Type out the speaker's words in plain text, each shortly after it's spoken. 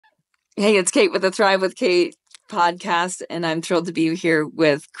Hey, it's Cate with the Thrive with Cate podcast, and I'm thrilled to be here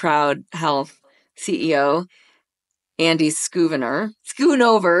with Crowdhealth CEO Andy Schoonover.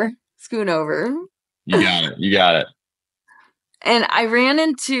 You got it. You got it. And I ran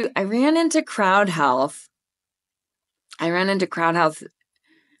into Crowdhealth. I ran into Crowdhealth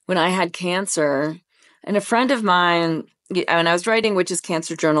when I had cancer, and a friend of mine, and I was writing Witch's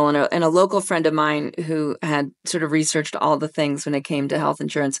Cancer Journal, and a local friend of mine who had sort of researched all the things when it came to health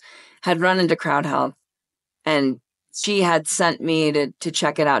insurance had run into Crowdhealth. And she had sent me to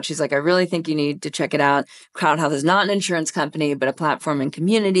check it out. She's like, I really think you need to check it out. Crowdhealth is not an insurance company, but a platform and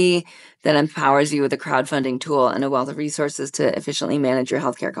community that empowers you with a crowdfunding tool and a wealth of resources to efficiently manage your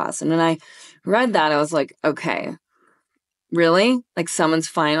healthcare costs. And when I read that, I was like, okay, really? Like someone's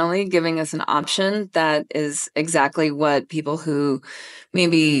finally giving us an option that is exactly what people who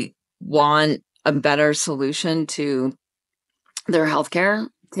maybe want a better solution to their healthcare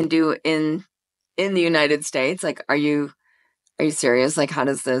can do in the United States. Like, are you serious? Like, how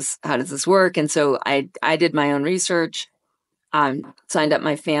does this work? And so I did my own research, signed up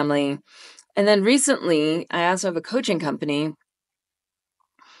my family. And then recently I also have a coaching company.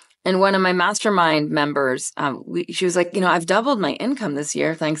 And one of my mastermind members, she was like, I've doubled my income this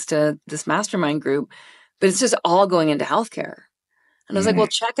year thanks to this mastermind group, but it's just all going into healthcare. And I was like, well,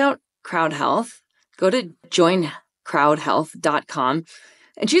 Mhm. check out Crowd Health. Go to joincrowdhealth.com.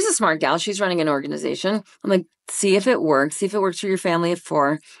 And she's a smart gal. She's running an organization. I'm like, see if it works. See if it works for your family of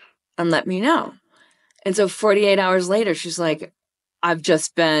four and let me know. And so 48 hours later, she's like, I've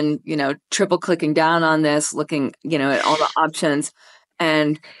just been, triple clicking down on this, looking, at all the options.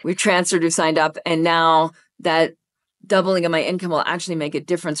 And we've signed up. And now that doubling of my income will actually make a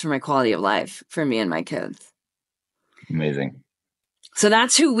difference for my quality of life for me and my kids. Amazing. So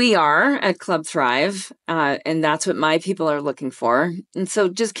that's who we are at Club Thrive. And that's what my people are looking for. And so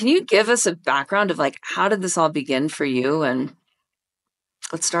just can you give us a background of like, how did this all begin for you? And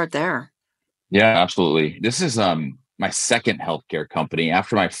let's start there. Yeah, absolutely. This is my second healthcare company.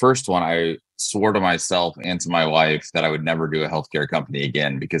 After my first one, I swore to myself and to my wife that I would never do a healthcare company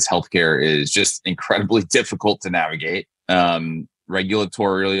again because healthcare is just incredibly difficult to navigate.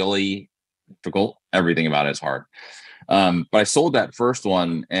 Regulatorily difficult. Everything about it is hard. But I sold that first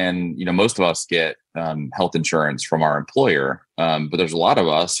one, and most of us get health insurance from our employer. But there's a lot of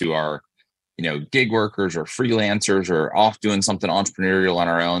us who are gig workers or freelancers or off doing something entrepreneurial on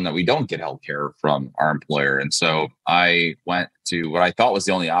our own that we don't get healthcare from our employer. And so I went to what I thought was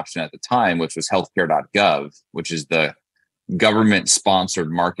the only option at the time, which was healthcare.gov, which is the government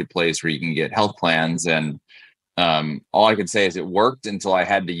sponsored marketplace where you can get health plans. And all I can say is it worked until I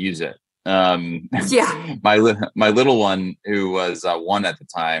had to use it. Yeah. My little one, who was one at the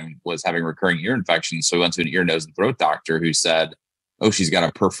time, was having recurring ear infections. So we went to an ear, nose, and throat doctor who said, "Oh, she's got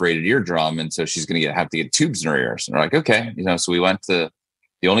a perforated eardrum, and so she's going to have to get tubes in her ears." And we're like, "Okay," So we went to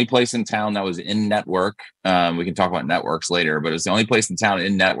the only place in town that was in network. We can talk about networks later, but it was the only place in town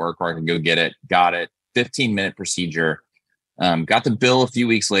in network where I could go get it. Got it. 15-minute procedure. Got the bill a few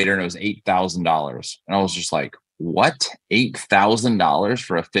weeks later, and it was $8,000. And I was just like, what? $8,000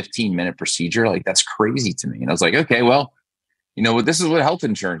 for a 15-minute procedure? Like, that's crazy to me. And I was like, okay, well, what this is what health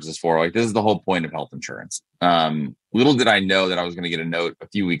insurance is for. Like, this is the whole point of health insurance. Little did I know that I was going to get a note a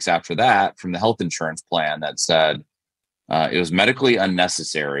few weeks after that from the health insurance plan that said it was medically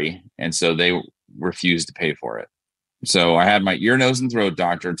unnecessary. And so they refused to pay for it. So I had my ear, nose, and throat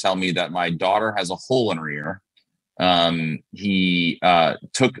doctor tell me that my daughter has a hole in her ear. He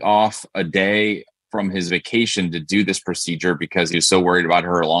took off a day from his vacation to do this procedure because he was so worried about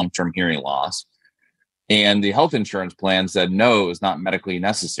her long-term hearing loss. And the health insurance plan said, no, it was not medically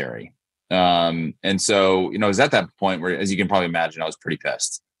necessary. And so, it was at that point where, as you can probably imagine, I was pretty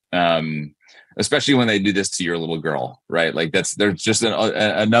pissed. Especially when they do this to your little girl, right? Like there's just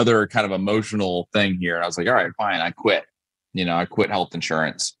another kind of emotional thing here. And I was like, all right, fine. I quit. I quit health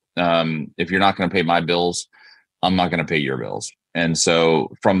insurance. If you're not going to pay my bills, I'm not going to pay your bills. And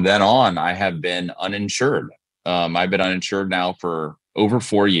so from then on, I have been uninsured. I've been uninsured now for over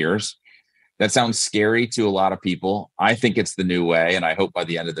 4 years. That sounds scary to a lot of people. I think it's the new way. And I hope by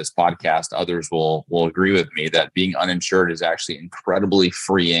the end of this podcast, others will agree with me that being uninsured is actually incredibly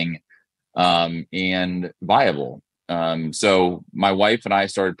freeing and viable. So my wife and I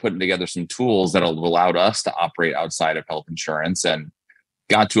started putting together some tools that have allowed us to operate outside of health insurance, and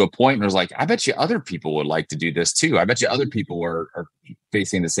got to a point and was like, I bet you other people would like to do this too. I bet you other people are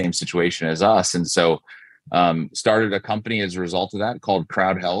facing the same situation as us. And so started a company as a result of that called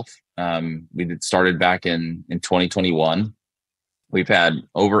Crowdhealth. We started back in 2021. We've had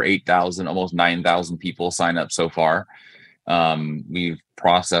over 8,000, almost 9,000 people sign up so far. We've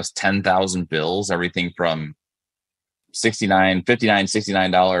processed 10,000 bills, everything from $69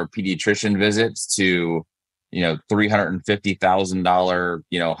 pediatrician visits to,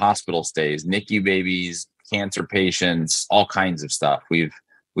 $350,000, hospital stays, NICU babies, cancer patients, all kinds of stuff we've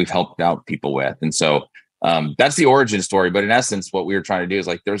helped out people with. And so that's the origin story. But in essence, what we were trying to do is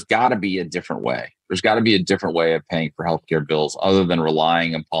like, there's got to be a different way. There's got to be a different way of paying for healthcare bills other than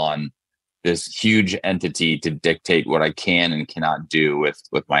relying upon this huge entity to dictate what I can and cannot do with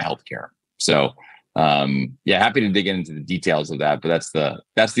my healthcare. So happy to dig into the details of that, but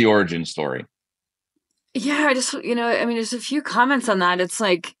that's the origin story. Yeah, I just, there's a few comments on that. It's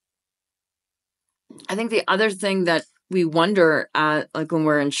like, I think the other thing that we wonder at, like when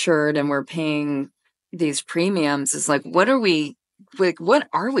we're insured and we're paying these premiums is like, what are we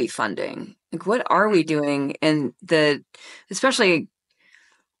funding? Like, what are we doing? And especially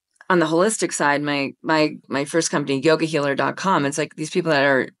on the holistic side, my first company, yogahealer.com, it's like these people that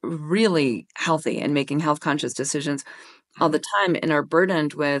are really healthy and making health conscious decisions all the time and are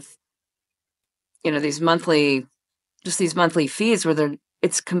burdened with, these monthly fees where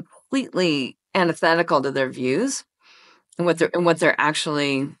it's completely antithetical to their views and what they're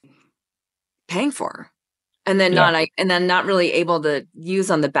actually paying for. And then not really able to use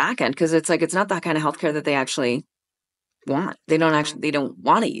on the back end because it's like it's not that kind of healthcare that they actually want. They don't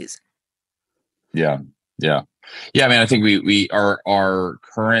want to use. Yeah. I mean, I think our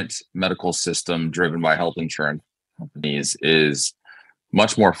current medical system driven by health insurance companies is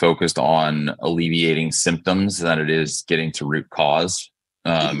much more focused on alleviating symptoms than it is getting to root cause.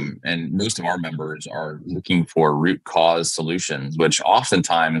 And most of our members are looking for root cause solutions, which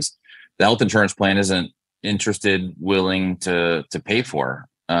oftentimes the health insurance plan isn't interested, willing to pay for.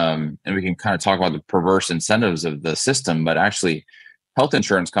 And we can kind of talk about the perverse incentives of the system, but actually health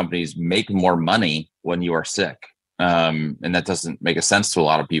insurance companies make more money when you are sick. And that doesn't make a sense to a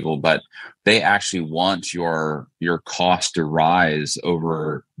lot of people, but they actually want your cost to rise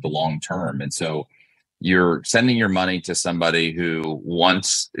over the long term. And so you're sending your money to somebody who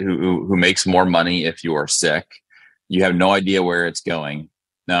makes more money if you are sick. You have no idea where it's going.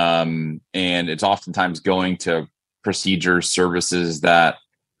 And it's oftentimes going to procedures, services that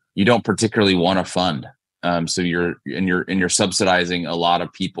you don't particularly want to fund. So you're subsidizing a lot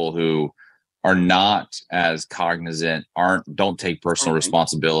of people who are not as cognizant, don't take personal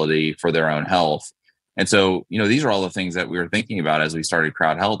responsibility for their own health. And so, these are all the things that we were thinking about as we started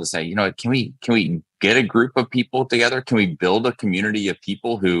Crowdhealth to say, can we get a group of people together? Can we build a community of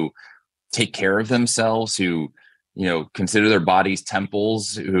people who take care of themselves, who, consider their bodies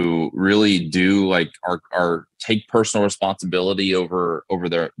temples, who really do like are take personal responsibility over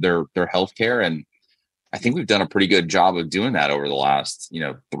their healthcare? And I think we've done a pretty good job of doing that over the last,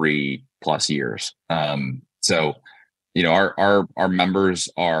 3+ years. So, our members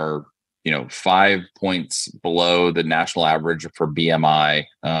are, 5 points below the national average for BMI.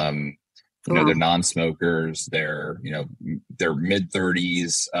 They're non-smokers. They're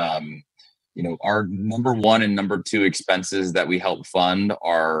mid-30s. Our number one and number two expenses that we help fund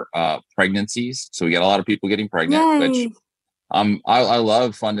are pregnancies. So we get a lot of people getting pregnant, which I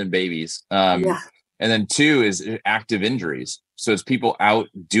love funding babies. And then two is active injuries. So it's people out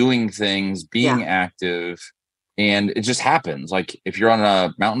doing things, being active, and it just happens. Like if you're on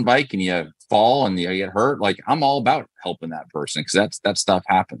a mountain bike and you fall and you get hurt, like I'm all about helping that person because that stuff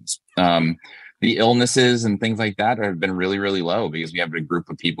happens. The illnesses and things like that have been really, really low because we have a group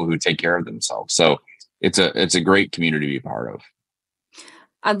of people who take care of themselves. So it's a great community to be part of.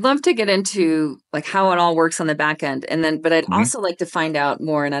 I'd love to get into like how it all works on the back end. But I'd also like to find out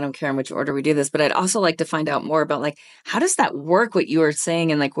more, and I don't care in which order we do this, but I'd also like to find out more about like, how does that work? What you were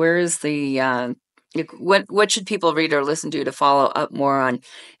saying, and like, where is the, what should people read or listen to follow up more on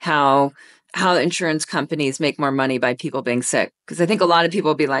how insurance companies make more money by people being sick? Because I think a lot of people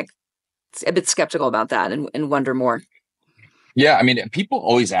will be like a bit skeptical about that and wonder more. Yeah. I mean, people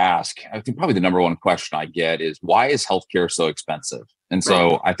always ask, I think probably the number one question I get is, why is healthcare so expensive? And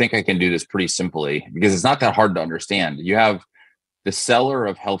so I think I can do this pretty simply because it's not that hard to understand. You have the seller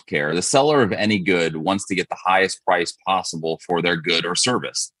of healthcare, the seller of any good wants to get the highest price possible for their good or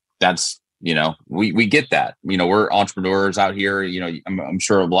service. That's, we get that. We're entrepreneurs out here. I'm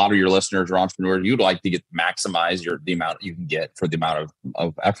sure a lot of your listeners are entrepreneurs. You'd like to maximize the amount you can get for the amount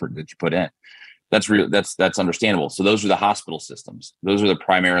of effort that you put in. That's real. That's understandable. So those are the hospital systems. Those are the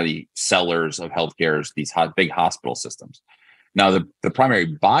primarily sellers of healthcare, these big hospital systems. Now, the primary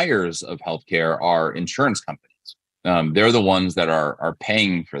buyers of healthcare are insurance companies. They're the ones that are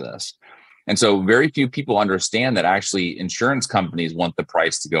paying for this. And so very few people understand that actually insurance companies want the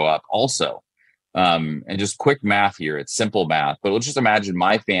price to go up also. And just quick math here, it's simple math, but let's just imagine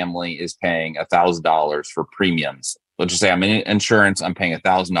my family is paying $1,000 for premiums. Let's just say I'm in insurance, I'm paying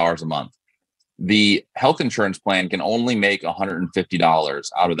 $1,000 a month. The health insurance plan can only make $150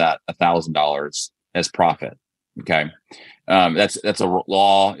 out of that $1,000 as profit. Okay. That's a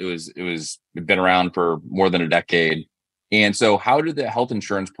law. It's been around for more than a decade. And so how do the health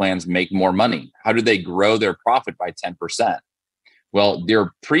insurance plans make more money? How do they grow their profit by 10%? Well,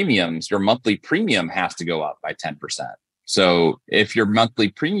 their monthly premium has to go up by 10%. So if your monthly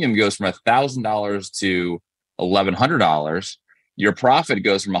premium goes from $1,000 to $1,100, your profit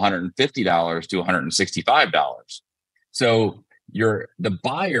goes from $150 to $165. So the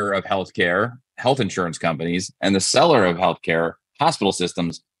buyer of healthcare, health insurance companies, and the seller of healthcare, hospital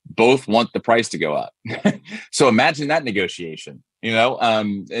systems, both want the price to go up. So imagine that negotiation. Both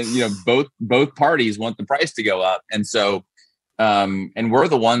parties want the price to go up, and so and we're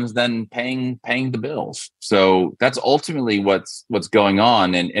the ones then paying the bills. So that's ultimately what's going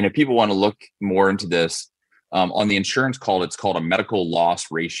on. And if people want to look more into this, on the insurance call, it's called a medical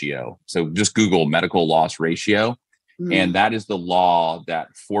loss ratio. So just Google medical loss ratio. And that is the law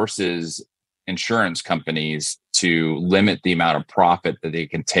that forces insurance companies to limit the amount of profit that they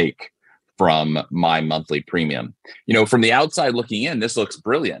can take from my monthly premium. From the outside looking in, this looks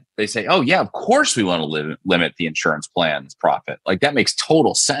brilliant. They say, oh yeah, of course we want to limit the insurance plan's profit. Like that makes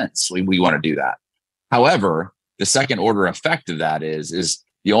total sense. We want to do that. However, the second order effect of that is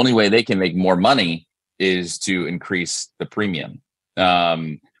the only way they can make more money is to increase the premium.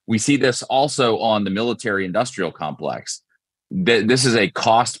 We see this also on the military industrial complex. This is a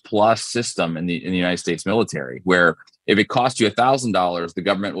cost plus system in the United States military, where if it costs you $1,000, the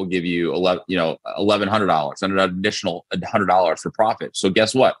government will give you $1,100 and an additional $100 for profit. So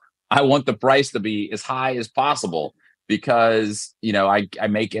guess what? I want the price to be as high as possible because I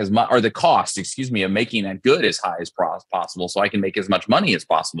make as much, or the cost, of making that good as high as possible, so I can make as much money as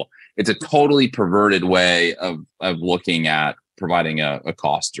possible. It's a totally perverted way of looking at providing a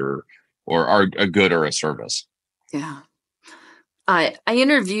cost or a good or a service. Yeah. I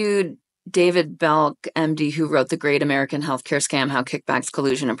interviewed David Belk, MD, who wrote The Great American Healthcare Scam, How Kickbacks,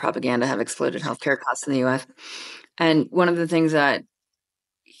 Collusion, and Propaganda Have Exploded Healthcare Costs in the U.S. And one of the things that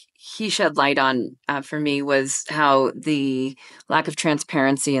he shed light on for me was how the lack of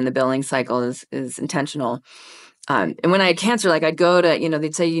transparency in the billing cycle is intentional. And when I had cancer, like I'd go to,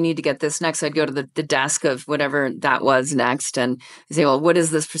 they'd say, you need to get this next. I'd go to the desk of whatever that was next and say, well, what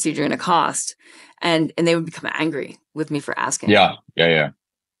is this procedure going to cost? And they would become angry with me for asking. Yeah.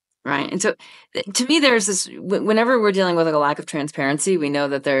 Right. And so to me, there's this, whenever we're dealing with like a lack of transparency, we know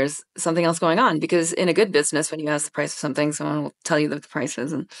that there's something else going on, because in a good business, when you ask the price of something, someone will tell you what the price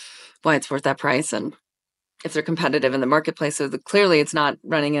is and why it's worth that price. And if they're competitive in the marketplace, so clearly it's not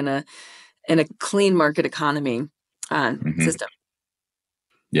running in a clean market economy system.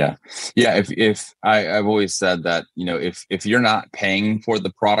 Yeah. If I've always said that, if you're not paying for the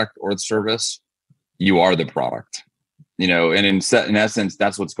product or the service, you are the product. And in essence,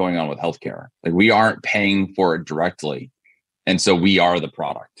 that's what's going on with healthcare. Like we aren't paying for it directly, and so we are the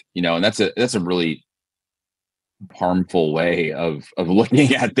product. And that's a really harmful way of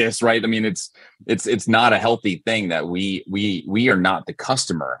looking at this, right? I mean, it's not a healthy thing that we are not the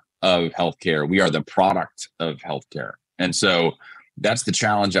customer of healthcare. We are the product of healthcare, and so that's the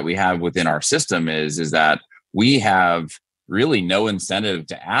challenge that we have within our system is that we have really no incentive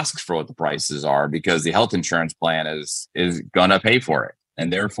to ask for what the prices are, because the health insurance plan is going to pay for it.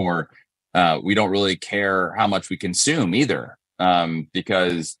 And therefore, we don't really care how much we consume either,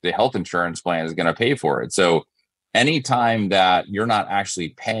 because the health insurance plan is going to pay for it. So anytime that you're not actually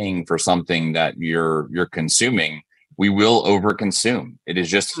paying for something that you're consuming, we will overconsume. It is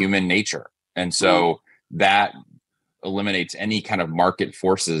just human nature. And so that eliminates any kind of market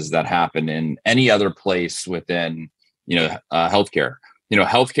forces that happen in any other place within healthcare.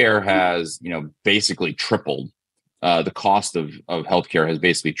 Healthcare has, basically tripled. The cost of healthcare has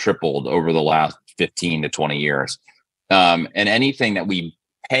basically tripled over the last 15 to 20 years. And anything that we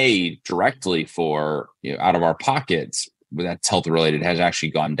pay directly for, out of our pockets that's health related has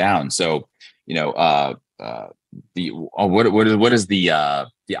actually gone down. So, what is the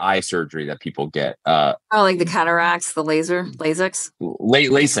eye surgery that people get? Like the cataracts, the LASIX.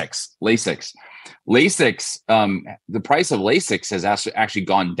 LASIX, the price of LASIX has actually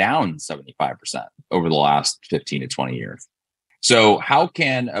gone down 75% over the last 15 to 20 years. So how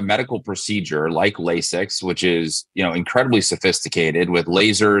can a medical procedure like LASIX, which is, incredibly sophisticated with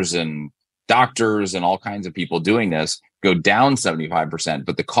lasers and doctors and all kinds of people doing this, go down 75%,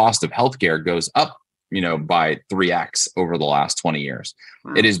 but the cost of healthcare goes up by 3x over the last 20 years.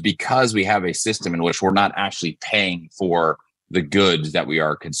 Wow. It is because we have a system in which we're not actually paying for the goods that we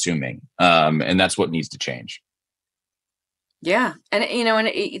are consuming. And that's what needs to change. Yeah. And, and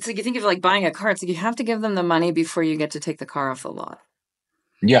it's like, you think of like buying a car, it's like you have to give them the money before you get to take the car off the lot.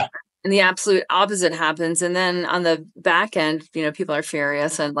 Yeah. And the absolute opposite happens. And then on the back end, people are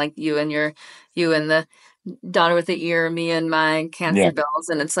furious, and like you and the daughter with the ear, me and my cancer bills.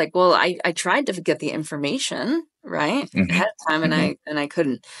 And it's like, well, I tried to get the information right ahead of time, and I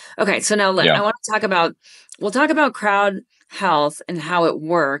couldn't. Okay. So now I want to we'll talk about Crowd Health and how it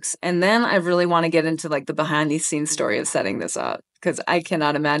works. And then I really want to get into like the behind the scenes story of setting this up, because I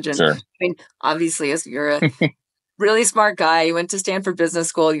cannot imagine. Sure. I mean, obviously, as you're a really smart guy, you went to Stanford Business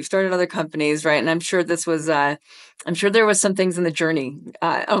School, you've started other companies, right? And I'm sure there was some things in the journey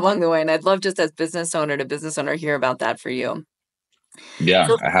along the way. And I'd love, just as business owner to business owner, hear about that for you. Yeah.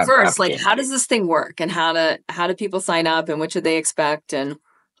 So first, like, how does this thing work, and how do people sign up, and what should they expect, and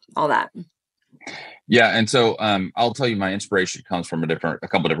all that? Yeah. And so I'll tell you, my inspiration comes from a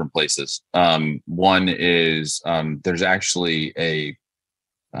couple different places. One is there's actually a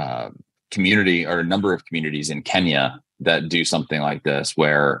community, or a number of communities in Kenya that do something like this,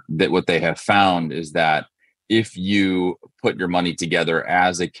 where what they have found is that if you put your money together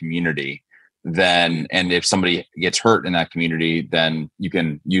as a community, and if somebody gets hurt in that community, then you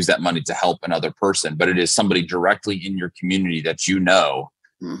can use that money to help another person. But it is somebody directly in your community that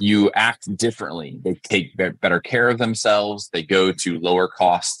you act differently. They take better care of themselves. They go to lower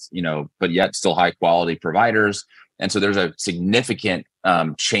costs, but yet still high quality providers. And so there's a significant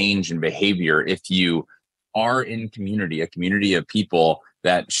change in behavior if you are in a community of people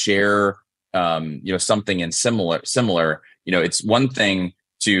that share, something in similar. It's one thing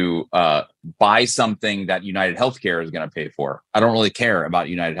to buy something that United Healthcare is going to pay for. I don't really care about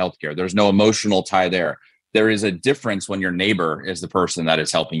United Healthcare. There's no emotional tie there. There is a difference when your neighbor is the person that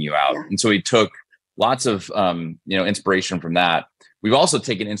is helping you out. Yeah. And so we took lots of, inspiration from that. We've also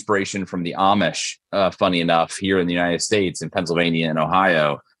taken inspiration from the Amish, funny enough, here in the United States, in Pennsylvania and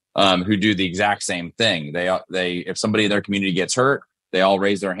Ohio, who do the exact same thing. They if somebody in their community gets hurt, they all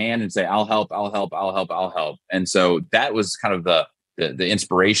raise their hand and say, I'll help. And so that was kind of the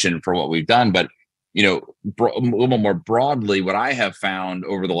inspiration for what we've done. But, a little more broadly, what I have found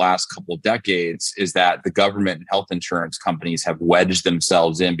over the last couple of decades is that the government and health insurance companies have wedged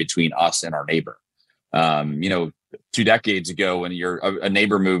themselves in between us and our neighbor. 2 decades ago, when a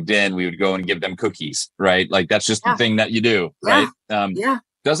neighbor moved in, we would go and give them cookies, right? Like, that's just the thing that you do, right?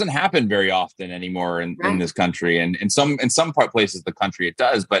 Doesn't happen very often anymore in this country, and in some places of the country it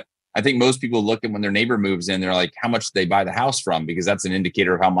does. But I think most people look at when their neighbor moves in, they're like, how much did they buy the house from? Because that's an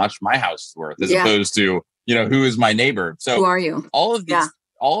indicator of how much my house is worth, as opposed to, who is my neighbor? So who are you? All of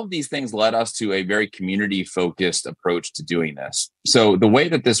these things led us to a very community focused approach to doing this. So the way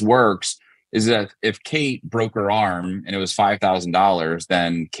that this works is that if Cate broke her arm and it was $5,000,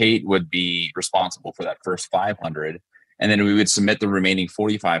 then Cate would be responsible for that first $500. And then we would submit the remaining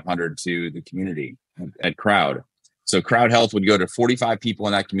 $4,500 to the community at Crowd. So Crowd Health would go to 45 people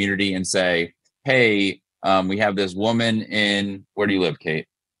in that community and say, hey, we have this woman in, where do you live, Cate?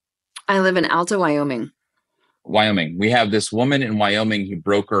 I live in Alta, Wyoming. We have this woman in Wyoming who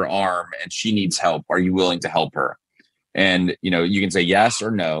broke her arm and she needs help. Are you willing to help her? And, you can say yes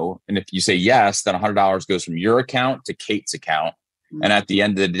or no. And if you say yes, then $100 goes from your account to Cate's account. Mm-hmm. And at the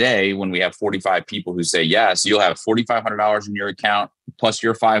end of the day, when we have 45 people who say yes, you'll have $4,500 in your account plus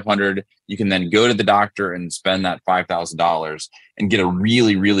your $500. You can then go to the doctor and spend that $5,000 and get a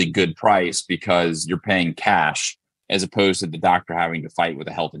really, really good price, because you're paying cash as opposed to the doctor having to fight with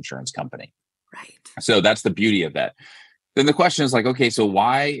a health insurance company. Right. So that's the beauty of that. Then the question is like, okay, so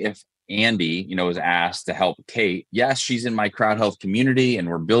why, if Andy, was asked to help Cate, yes, she's in my Crowd Health community and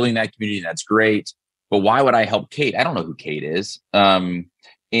we're building that community, and that's great. But why would I help Cate? I don't know who Cate is. And,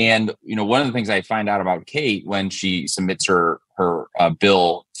 one of the things I find out about Cate when she submits her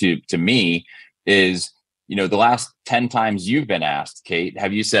bill to me is, the last 10 times you've been asked, Cate,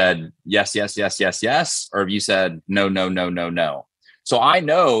 have you said yes, yes, yes, yes, yes? Or have you said no, no, no, no, no? So I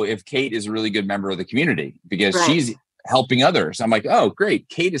know if Cate is a really good member of the community, because she's helping others. I'm like, oh, great.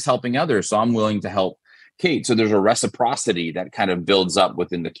 Cate is helping others, so I'm willing to help Cate. So there's a reciprocity that kind of builds up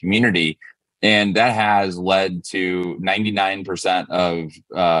within the community. And that has led to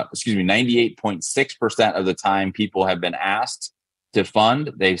 98.6% of the time people have been asked to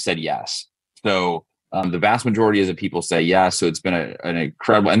fund, they've said yes. So the vast majority of the people say yes. So it's been an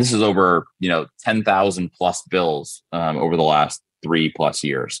incredible, and this is over, 10,000 plus bills over the last 3+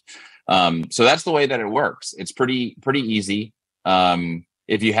 years. So that's the way that it works. It's pretty easy.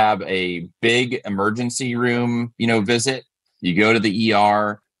 if you have a big emergency room, visit, you go to the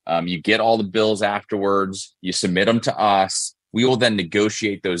ER, you get all the bills afterwards, you submit them to us. We will then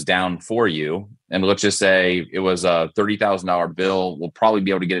negotiate those down for you. And let's just say it was a $30,000 bill. We'll probably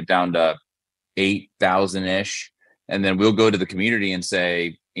be able to get it down to 8,000 ish. And then we'll go to the community and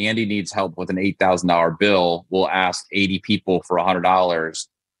say, Andy needs help with an $8,000 bill. We'll ask 80 people for $100.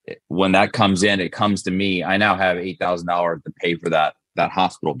 When that comes in, it comes to me. I now have $8,000 to pay for that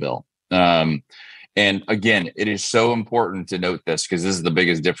hospital bill. And again, it is so important to note this, because this is the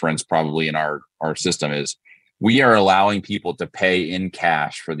biggest difference probably in our system, is we are allowing people to pay in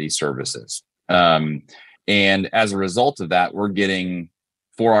cash for these services. And as a result of that, we're getting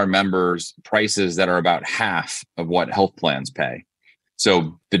for our members prices that are about half of what health plans pay.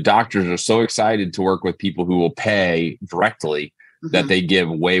 So the doctors are so excited to work with people who will pay directly that they give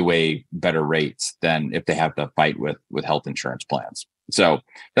way, way better rates than if they have to fight with health insurance plans. So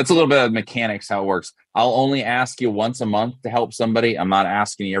that's a little bit of mechanics, how it works. I'll only ask you once a month to help somebody. I'm not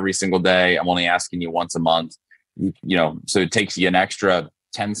asking you every single day. I'm only asking you once a month. So it takes you an extra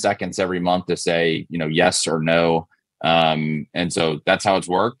 10 seconds every month to say, yes or no. And so that's how it's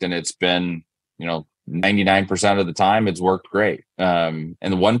worked. And it's been, 99% of the time it's worked great. And the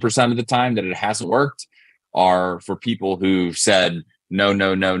 1% of the time that it hasn't worked are for people who said no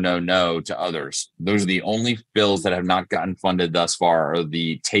to others. Those are the only bills that have not gotten funded thus far, are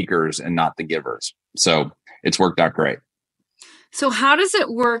the takers and not the givers. So it's worked out great. So how does it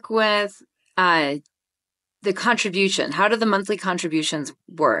work with the contribution? How do the monthly contributions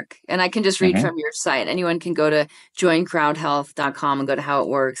work? And I can just read from your site. Anyone can go to joincrowdhealth.com and go to how it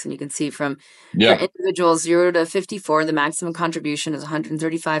works. And you can see for individuals 0 to 54, the maximum contribution is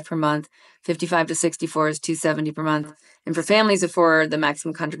 $135 per month. 55 to 64 is $270 per month. And for families of 4, the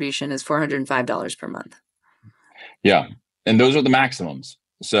maximum contribution is $405 per month. Yeah. And those are the maximums.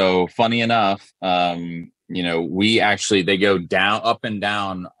 So funny enough, they go up and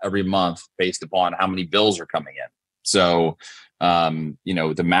down every month based upon how many bills are coming in. So,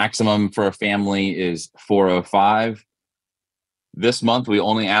 the maximum for a family is 405. This month, we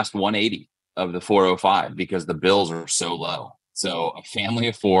only asked 180 of the 405 because the bills are so low. So a family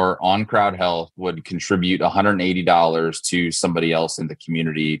of 4 on CrowdHealth would contribute $180 to somebody else in the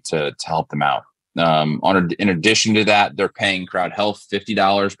community to help them out. In addition to that, they're paying CrowdHealth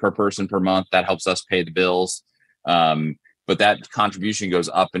 $50 per person per month. That helps us pay the bills. But that contribution goes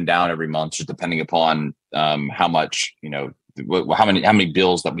up and down every month, just depending upon how much, how many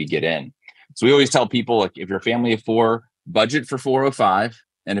bills that we get in. So we always tell people, like, if you're a family of 4, budget for 405.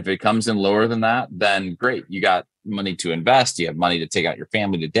 And if it comes in lower than that, then great. You got money to invest. You have money to take out your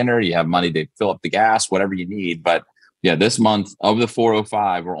family to dinner. You have money to fill up the gas, whatever you need. But yeah, this month of the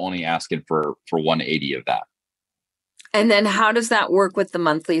 405, we're only asking for 180 of that. And then how does that work with the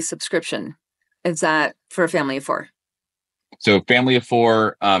monthly subscription? Is that for a family of 4? So family of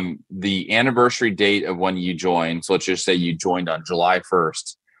 4, the anniversary date of when you join. So let's just say you joined on July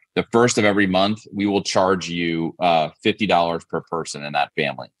 1st. The first of every month, we will charge you $50 per person in that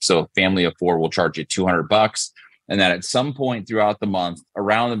family. So a family of 4 will charge you $200. And then at some point throughout the month,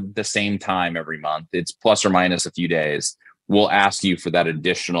 around the same time every month, it's plus or minus a few days, we'll ask you for that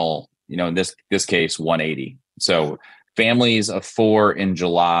additional, in this case, 180. So families of 4 in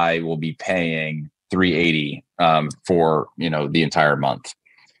July will be paying $380 for, the entire month.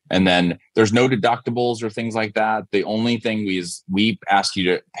 And then there's no deductibles or things like that. The only thing we ask you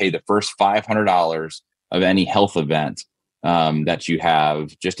to pay the first $500 of any health event that you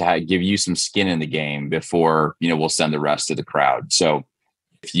have, just to give you some skin in the game before, we'll send the rest to the crowd. So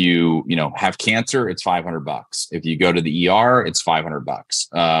if you, have cancer, it's $500. If you go to the ER, it's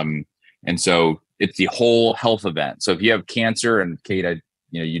 $500. And so it's the whole health event. So if you have cancer, and Cate,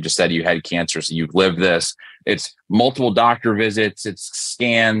 you just said you had cancer, so you've lived this. It's multiple doctor visits, it's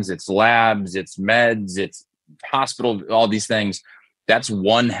scans, it's labs, it's meds, it's hospital, all these things. That's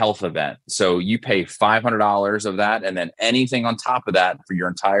one health event. So you pay $500 of that. And then anything on top of that for your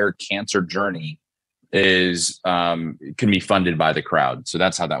entire cancer journey can be funded by the crowd. So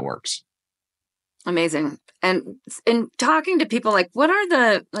that's how that works. Amazing. And in talking to people, what are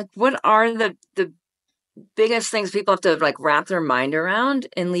the biggest things people have to wrap their mind around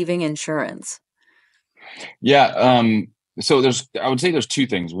in leaving insurance? Yeah. So I would say there's 2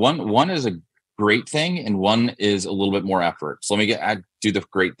 things. One is a great thing, and one is a little bit more effort. So I do the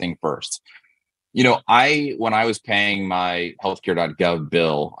great thing first. When I was paying my healthcare.gov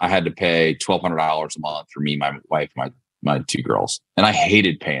bill, I had to pay $1,200 a month for me, my wife, my 2 girls. And I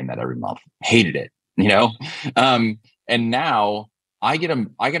hated paying that every month. Hated it, And now I get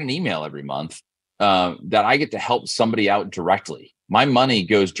an email every month that I get to help somebody out directly. My money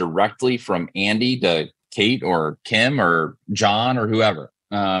goes directly from Andy to Cate or Kim or John or whoever.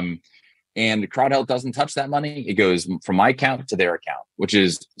 And Crowdhealth doesn't touch that money. It goes from my account to their account, which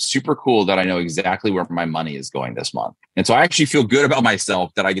is super cool that I know exactly where my money is going this month. And so I actually feel good about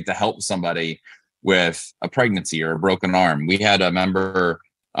myself that I get to help somebody with a pregnancy or a broken arm. We had a member,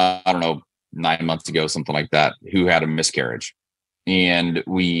 I don't know, 9 months ago, something like that, who had a miscarriage. And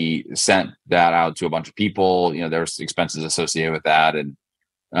we sent that out to a bunch of people. There's expenses associated with that. And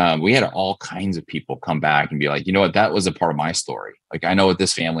we had all kinds of people come back and be like, you know what, that was a part of my story. Like, I know what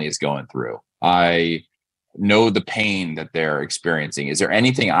this family is going through. I know the pain that they're experiencing. Is there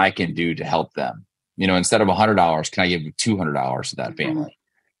anything I can do to help them? Instead of $100, can I give $200 to that family?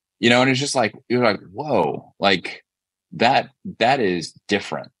 And it's just like, you're like, whoa, like that is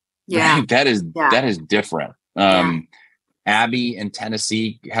different. Yeah. Right? That is different. Abby in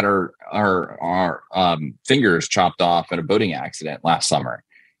Tennessee had her fingers chopped off in a boating accident last summer.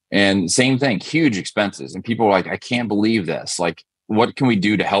 And same thing, huge expenses. And people were like, I can't believe this. Like, what can we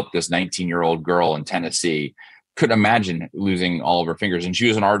do to help this 19-year-old girl in Tennessee? Couldn't imagine losing all of her fingers. And she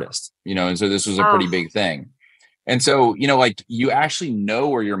was an artist, and so this was a pretty big thing. And so, like, you actually know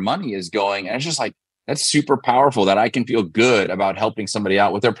where your money is going. And it's just like, that's super powerful that I can feel good about helping somebody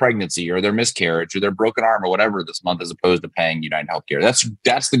out with their pregnancy or their miscarriage or their broken arm or whatever this month, as opposed to paying United Healthcare.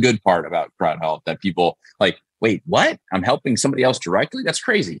 That's the good part about Crowdhealth, that people like, wait, what? I'm helping somebody else directly? That's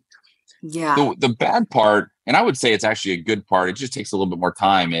crazy. Yeah. The bad part, and I would say it's actually a good part, it just takes a little bit more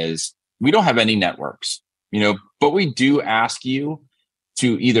time, is we don't have any networks, but we do ask you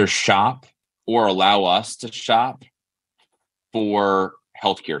to either shop or allow us to shop for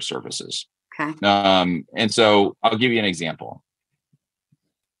healthcare services. Okay. And so I'll give you an example.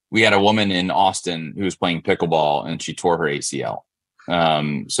 We had a woman in Austin who was playing pickleball and she tore her ACL.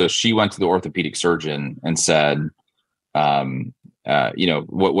 So she went to the orthopedic surgeon and said, what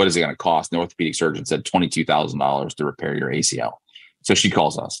is it going to cost? And the orthopedic surgeon said $22,000 to repair your ACL. So she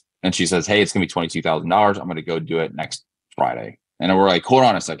calls us and she says, hey, it's going to be $22,000. I'm going to go do it next Friday. And we're like, hold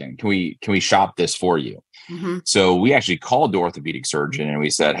on a second. Can we shop this for you? Mm-hmm. So we actually called the orthopedic surgeon and we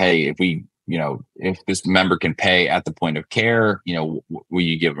said, hey, if this member can pay at the point of care, will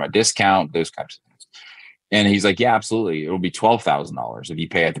you give them a discount? Those kinds of things. And he's like, yeah, absolutely. It'll be $12,000 if you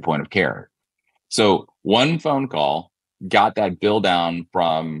pay at the point of care. So one phone call got that bill down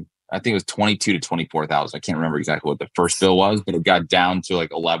from, I think it was 22 to 24,000. I can't remember exactly what the first bill was, but it got down to like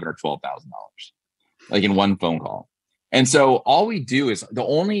 $11,000 or $12,000, like in one phone call. And so all we do is, the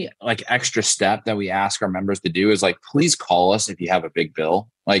only like extra step that we ask our members to do is like, please call us if you have a big bill,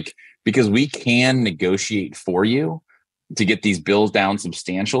 like, because we can negotiate for you to get these bills down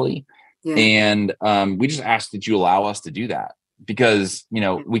substantially. Yeah. And we just ask that you allow us to do that, because,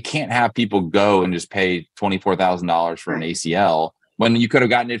 we can't have people go and just pay $24,000 for an ACL when you could have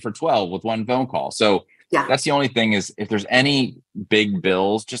gotten it for 12 with one phone call. So that's the only thing, is if there's any big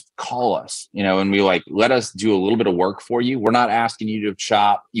bills, just call us, and we let us do a little bit of work for you. We're not asking you to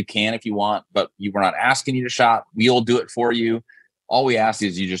shop. You can if you want, but we're not asking you to shop. We'll do it for you. All we ask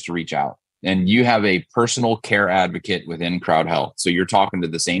is you just to reach out, and you have a personal care advocate within Crowdhealth. So you're talking to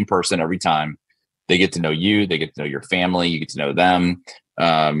the same person every time. They get to know you. They get to know your family. You get to know them,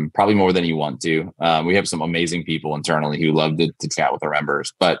 probably more than you want to. We have some amazing people internally who love to chat with our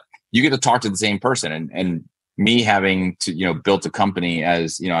members, but you get to talk to the same person. And me having to, built a company,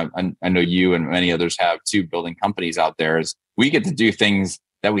 as I know you and many others have too, building companies out there, is we get to do things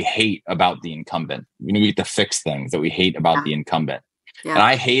that we hate about the incumbent. We get to fix things that we hate about the incumbent. Yeah. And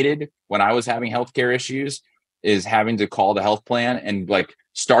I hated, when I was having healthcare issues, is having to call the health plan and like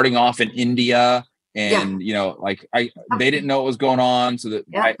starting off in India. And, they didn't know what was going on. So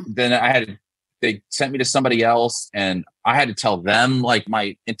that they sent me to somebody else, and I had to tell them like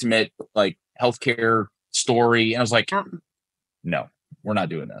my intimate, like, healthcare story. And I was like, no, we're not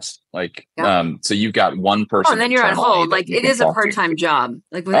doing this. Like, so you've got one person. And then you're on hold. Like, it is a part-time job.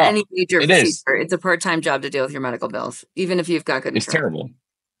 Like with any major procedure, it's a part-time job to deal with your medical bills, even if you've got good insurance. It's terrible.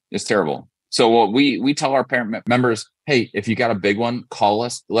 It's terrible. So what we tell our parent members, hey, if you got a big one, call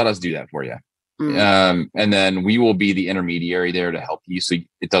us. Let us do that for you. Mm-hmm. And then we will be the intermediary there to help you, so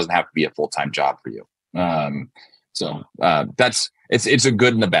it doesn't have to be a full-time job for you. It's a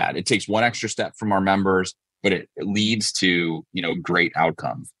good and a bad. It takes one extra step from our members, but it leads to, great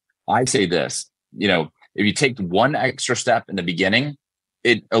outcomes. I say this, if you take one extra step in the beginning,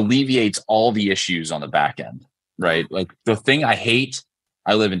 it alleviates all the issues on the back end, right? Like, the thing I hate,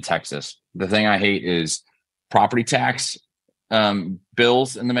 I live in Texas. The thing I hate is property tax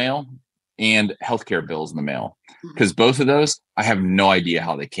bills in the mail. and healthcare bills in the mail. Because both of those, I have no idea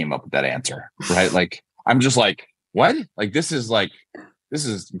how they came up with that answer. Right. Like, I'm just like, what? Like, this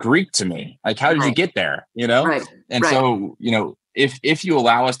is Greek to me. Like, how did you get there? Right. And so, if you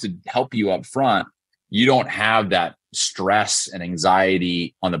allow us to help you up front, you don't have that stress and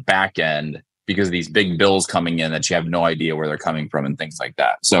anxiety on the back end because of these big bills coming in that you have no idea where they're coming from and things like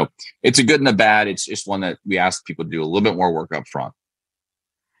that. So it's a good and a bad. It's just one that we ask people to do a little bit more work up front.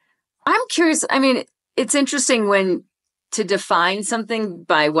 I'm curious. I mean, it's interesting when to define something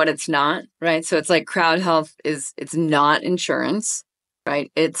by what it's not, right? So it's like Crowdhealth it's not insurance, right?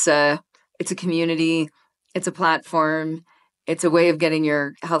 It's a community, it's a platform, it's a way of getting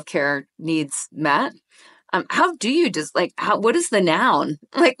your healthcare needs met. How do you just what is the noun?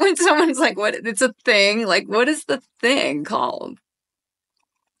 Like when someone's like, what, it's a thing, like what is the thing called?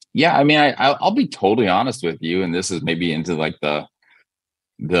 Yeah. I mean, I'll be totally honest with you. And this is maybe into like the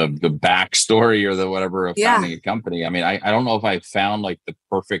backstory or the whatever of founding a company. I mean, I don't know if I found like the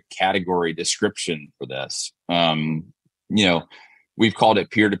perfect category description for this. We've called it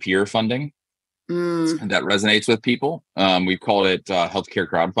peer-to-peer funding. That resonates with people. We've called it healthcare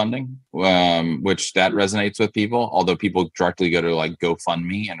crowdfunding, which that resonates with people. Although people directly go to like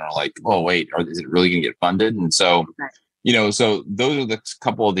GoFundMe and are like, "Oh, wait, is it really going to get funded?" And so, so those are the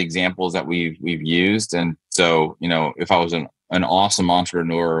couple of the examples that we've used. And so, if I was an awesome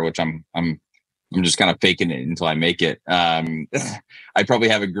entrepreneur, which I'm just kind of faking it until I make it. I probably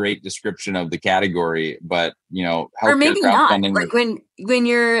have a great description of the category, but or maybe not. Like when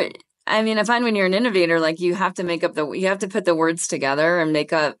you're. I mean, I find when you're an innovator, like you have to you have to put the words together and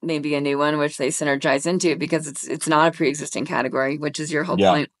make up maybe a new one, which they synergize into because it's not a pre-existing category, which is your whole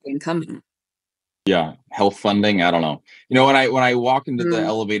point of being company. Yeah. Health funding. I don't know. When I walk into the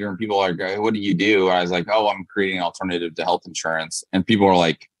elevator and people are like, "What do you do?" I was like, "Oh, I'm creating an alternative to health insurance." And people are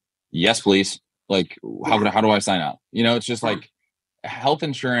like, "Yes, please." Like, how do I sign up? It's just like health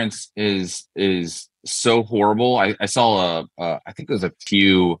insurance is so horrible. I saw I think it was a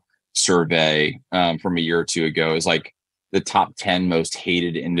Pew survey from a year or two ago. Is like the top 10 most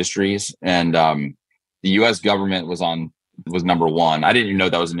hated industries, and the U.S. government was number one. I didn't even know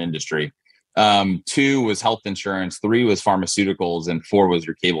that was an industry. 2 was health insurance, 3 was pharmaceuticals, and 4 was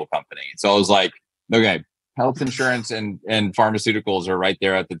your cable company. So I was like, okay, health insurance and pharmaceuticals are right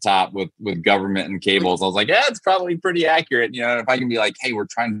there at the top with government and cables. I was like, yeah, it's probably pretty accurate. If I can be like, hey, we're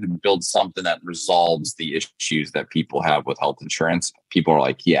trying to build something that resolves the issues that people have with health insurance, people are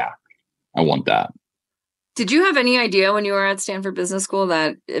like, yeah, I want that. Did you have any idea when you were at Stanford Business School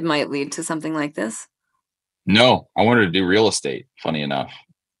that it might lead to something like this? No, I wanted to do real estate, funny enough.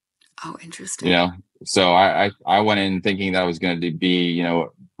 Oh, interesting. So I went in thinking that I was going to be,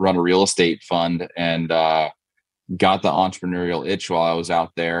 run a real estate fund, and got the entrepreneurial itch while I was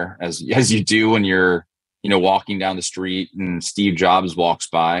out there, as you do when you're, walking down the street and Steve Jobs walks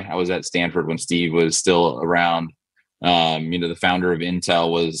by. I was at Stanford when Steve was still around. The founder of Intel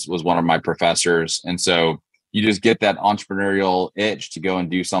was one of my professors. And so you just get that entrepreneurial itch to go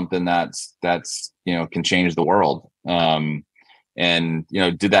and do something that's can change the world. And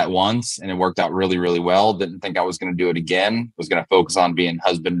did that once and it worked out really, really well. Didn't think I was going to do it again. Was going to focus on being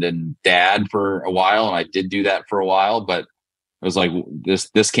husband and dad for a while, and I did do that for a while, but it was like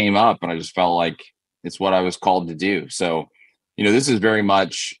this came up and I just felt like it's what I was called to do. So this is very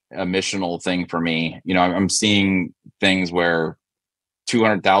much a missional thing for me. I'm seeing things where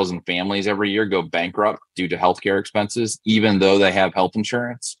 200,000 families every year go bankrupt due to healthcare expenses, even though they have health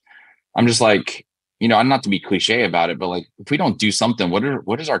insurance. I'm just like, I'm not to be cliche about it, but like, if we don't do something, what are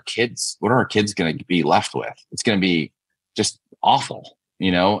our kids going to be left with? It's going to be just awful,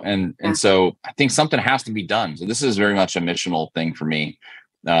 and so I think something has to be done. So this is very much a missional thing for me.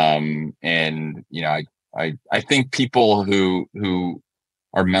 And I think people who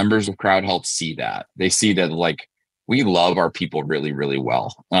are members of Crowdhealth see that. They see that like we love our people really, really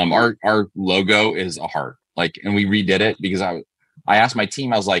well. Our logo is a heart, and we redid it because I asked my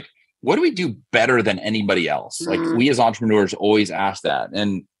team, I was like, what do we do better than anybody else? Like we as entrepreneurs always ask that.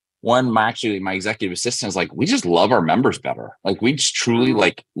 And my executive assistant is like, we just love our members better. Like we just truly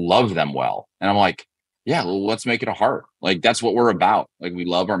love them well. And I'm like, yeah, well, let's make it a heart. Like that's what we're about. Like we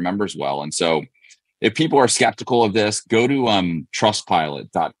love our members well. And so if people are skeptical of this, go to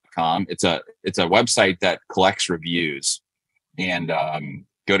trustpilot.com. It's a website that collects reviews, and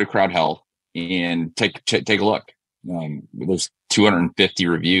go to Crowdhealth and take a look. There's 250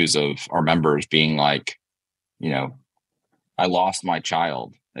 reviews of our members being like, I lost my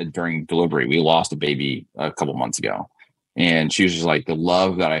child during delivery. We lost a baby a couple months ago. And she was just like, the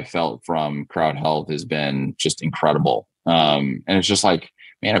love that I felt from Crowdhealth has been just incredible. And it's just like,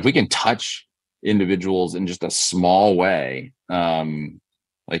 man, if we can touch individuals in just a small way,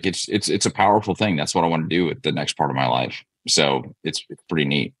 like it's a powerful thing. That's what I want to do with the next part of my life. So it's pretty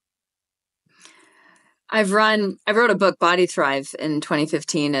neat. I wrote a book, Body Thrive, in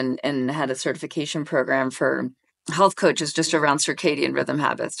 2015 and had a certification program for health coaches just around circadian rhythm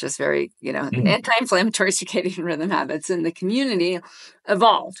habits, just very, anti-inflammatory circadian rhythm habits. And the community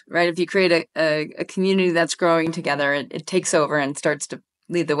evolved, right? If you create a community that's growing together, it takes over and starts to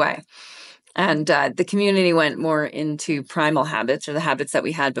lead the way. And the community went more into primal habits, or the habits that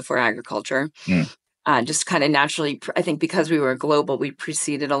we had before agriculture. Just kind of naturally, I think because we were global, we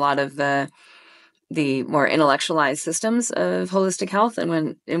preceded a lot of the more intellectualized systems of holistic health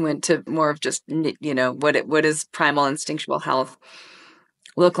and went to more of just, what does primal instinctual health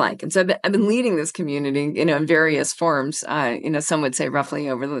look like? And so I've been leading this community, in various forms, some would say roughly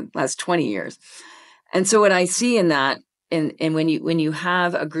over the last 20 years. And so what I see in that, and when you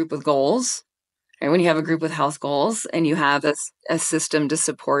have a group with goals, and when you have a group with health goals and you have a system to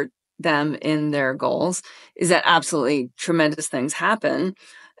support them in their goals, is that absolutely tremendous things happen.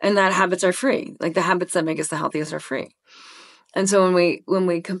 And that habits are free. Like the habits that make us the healthiest are free. And so when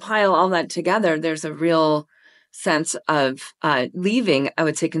we compile all that together, there's a real sense of leaving, I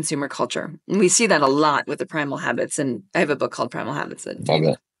would say, consumer culture. And we see that a lot with the primal habits. And I have a book called Primal Habits that Love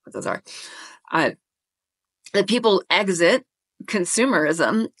it. What those are. That people exit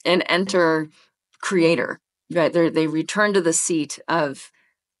consumerism and enter creator, right? They return to the seat of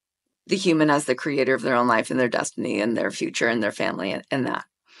the human as the creator of their own life and their destiny and their future and their family and that.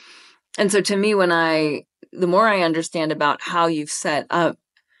 And so to me, the more I understand about how you've set up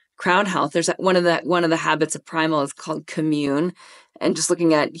Crowdhealth, there's one of the habits of primal is called commune, and just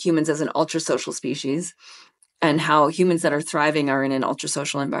looking at humans as an ultra social species and how humans that are thriving are in an ultra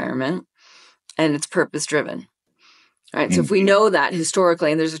social environment, and it's purpose driven. Right. So if we know that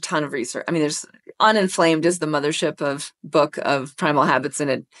historically, and there's a ton of research, there's Uninflamed is the mothership of book of primal habits, and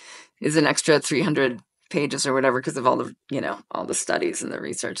it is an extra 300 pages or whatever because of all the studies and the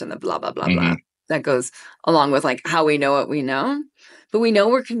research and the blah blah blah blah that goes along with like how we know what we know. But we know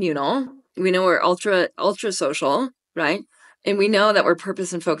we're communal, we know we're ultra social, right? And we know that we're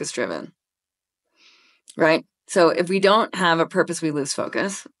purpose and focus driven, right? So if we don't have a purpose, we lose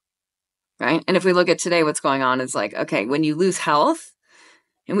focus, right? And if we look at today, what's going on is like, okay, when you lose health,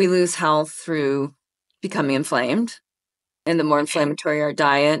 and we lose health through becoming inflamed. And the more inflammatory our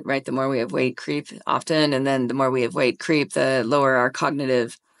diet, right, the more we have weight creep often. And then the more we have weight creep, the lower our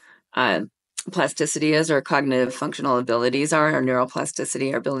cognitive plasticity is, or cognitive functional abilities are, our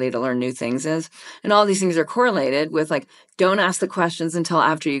neuroplasticity, our ability to learn new things is. And all these things are correlated with like, don't ask the questions until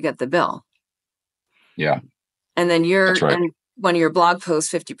after you get the bill. Yeah. And then That's right. and one of your blog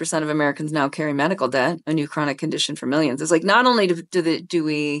posts, 50% of Americans now carry medical debt, a new chronic condition for millions. It's like, not only do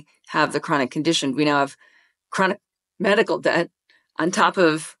we have the chronic condition, we now have chronic medical debt on top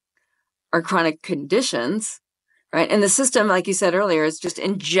of our chronic conditions, right? And the system, like you said earlier, is just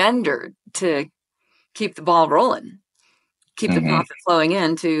engendered to keep the ball rolling, keep the profit flowing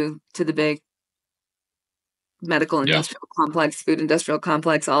into the big medical industrial complex, food industrial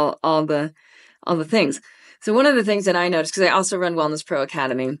complex, all the things. So one of the things that I noticed, because I also run Wellness Pro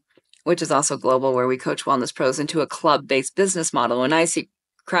Academy, which is also global, where we coach wellness pros into a club-based business model. When I see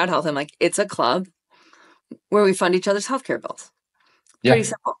Crowdhealth, I'm like, it's a club where we fund each other's healthcare bills. Pretty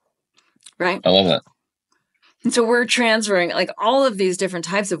simple, right? I love that. And so we're transferring like all of these different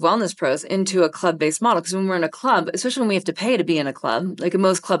types of wellness pros into a club-based model. Because when we're in a club, especially when we have to pay to be in a club, like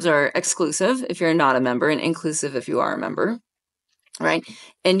most clubs are exclusive if you're not a member and inclusive if you are a member, right?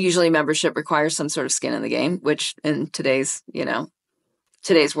 And usually membership requires some sort of skin in the game, which in today's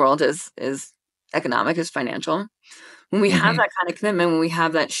world is economic, is financial. When we have that kind of commitment, when we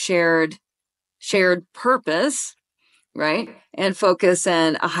have that shared purpose, right, and focus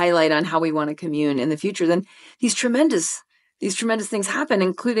and a highlight on how we want to commune in the future, then these tremendous things happen,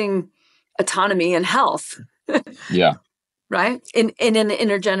 including autonomy and health. Yeah. Right? In an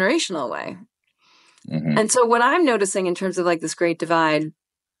intergenerational way. And so what I'm noticing in terms of like this great divide,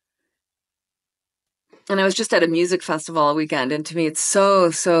 and I was just at a music festival all weekend, and to me, it's so,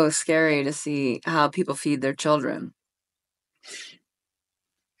 so scary to see how people feed their children.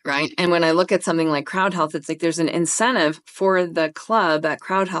 Right. And when I look at something like Crowdhealth, it's like there's an incentive for the club at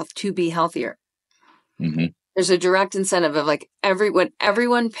Crowdhealth to be healthier. There's a direct incentive of like what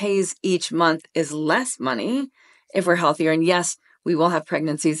everyone pays each month is less money if we're healthier. And yes, we will have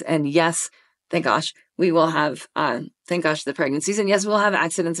pregnancies. And yes, thank gosh, we will have, the pregnancies. And yes, we'll have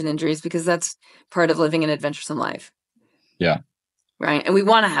accidents and injuries because that's part of living an adventuresome life. Yeah. right? And we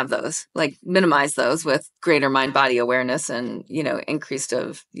want to have those, like minimize those with greater mind-body awareness and, increased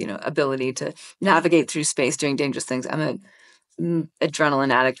of, ability to navigate through space doing dangerous things. I'm a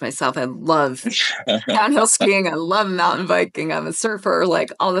adrenaline addict myself. I love downhill skiing. I love mountain biking. I'm a surfer,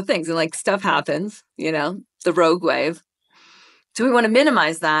 like all the things. And like stuff happens, the rogue wave. So we want to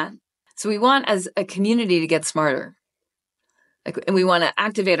minimize that. So we want as a community to get smarter. And we want to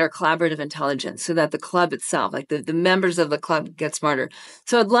activate our collaborative intelligence so that the club itself, like the members of the club, get smarter.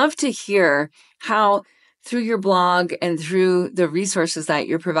 So I'd love to hear how through your blog and through the resources that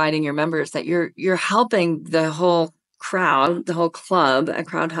you're providing your members, that you're helping the whole crowd, the whole club at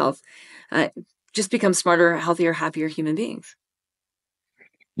Crowdhealth, just become smarter, healthier, happier human beings.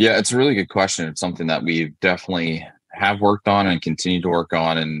 Yeah, it's a really good question. It's something that we definitely have worked on and continue to work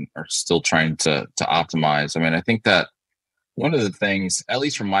on and are still trying to optimize. I mean, I think that one of the things, at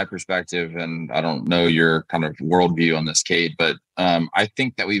least from my perspective, and I don't know your kind of worldview on this, Cate, but I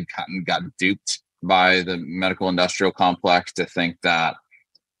think that we've got duped by the medical industrial complex to think that,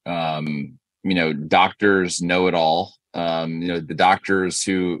 doctors know it all. The doctors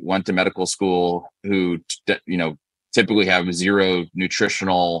who went to medical school who, typically have zero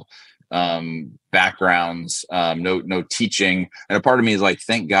nutritional backgrounds, no teaching. And a part of me is like,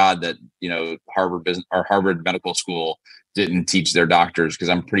 thank God that, Harvard Medical School didn't teach their doctors, because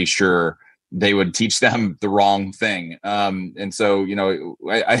I'm pretty sure they would teach them the wrong thing. And so,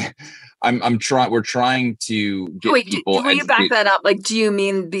 we're trying to get people. Will you back that up? Like, do you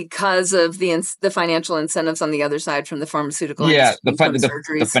mean because of the financial incentives on the other side from the pharmaceutical industry?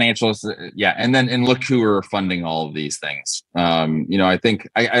 The financials. Yeah. And look who are funding all of these things. I think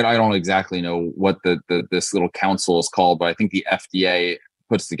I don't exactly know what this little council is called, but I think the FDA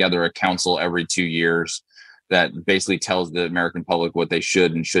puts together a council every 2 years that basically tells the American public what they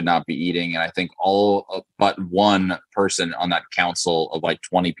should and should not be eating. And I think all but one person on that council of like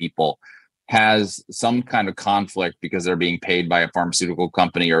 20 people has some kind of conflict because they're being paid by a pharmaceutical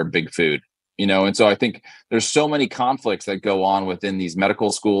company or big food, And so I think there's so many conflicts that go on within these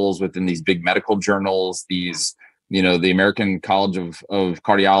medical schools, within these big medical journals, these, the American College of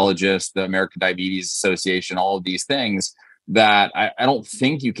Cardiologists, the American Diabetes Association, all of these things, that I don't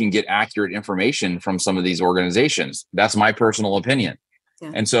think you can get accurate information from some of these organizations. That's my personal opinion.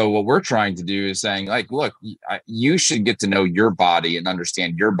 Yeah. And so what we're trying to do is saying, like, look, you should get to know your body and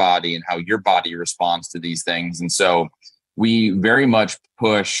understand your body and how your body responds to these things. And so we very much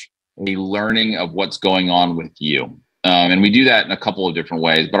push a learning of what's going on with you. And we do that in a couple of different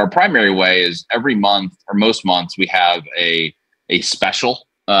ways. But our primary way is every month or most months we have a special.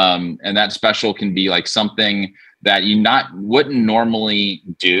 And that special can be like something that you wouldn't normally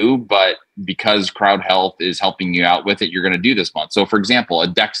do, but because Crowdhealth is helping you out with it, you're going to do this month. So, for example, a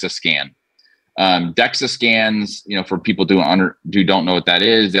DEXA scan. DEXA scans, for people who don't know what that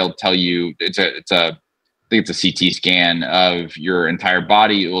is, they'll tell you I think it's a CT scan of your entire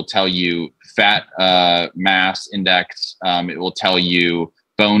body. It will tell you fat mass index. It will tell you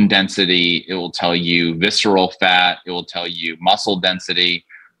bone density. It will tell you visceral fat. It will tell you muscle density.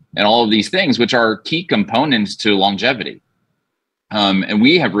 And all of these things, which are key components to longevity. And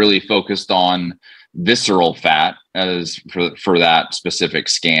we have really focused on visceral fat as for that specific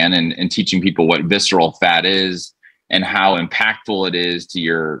scan and teaching people what visceral fat is and how impactful it is to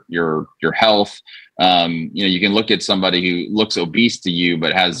your health. You can look at somebody who looks obese to you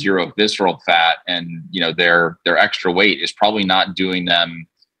but has zero visceral fat, and their extra weight is probably not doing them.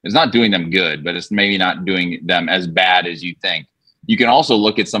 It's not doing them good, but it's maybe not doing them as bad as you think. You can also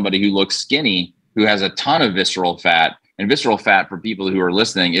look at somebody who looks skinny, who has a ton of visceral fat. And visceral fat, for people who are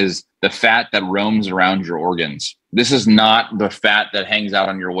listening, is the fat that roams around your organs. This is not the fat that hangs out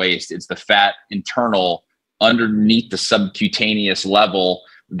on your waist. It's the fat internal underneath the subcutaneous level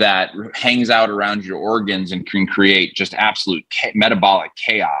that hangs out around your organs and can create just absolute metabolic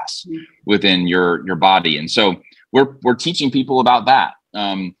chaos within your body. And so we're teaching people about that.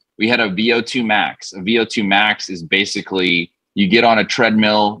 We had a VO2 max. A VO2 max is basically, you get on a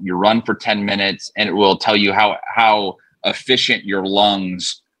treadmill, you run for 10 minutes, and it will tell you how efficient your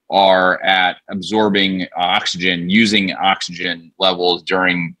lungs are at absorbing oxygen, using oxygen levels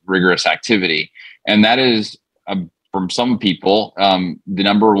during rigorous activity. And that is, from some people, the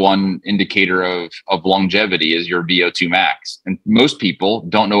number one indicator of longevity is your VO2 max. And most people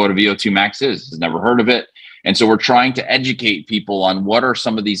don't know what a VO2 max is, has never heard of it. And so we're trying to educate people on what are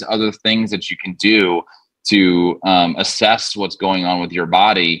some of these other things that you can do to assess what's going on with your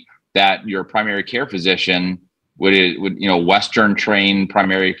body that your primary care physician Western trained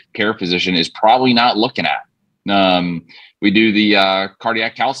primary care physician is probably not looking at. We do the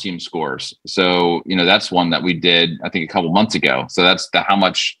cardiac calcium scores. So, that's one that we did, I think, a couple months ago. So that's how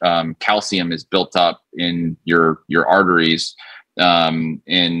much calcium is built up in your arteries,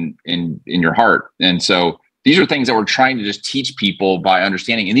 in your heart. And so these are things that we're trying to just teach people by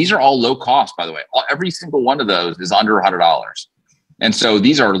understanding. And these are all low cost, by the way. Every single one of those is under $100. And so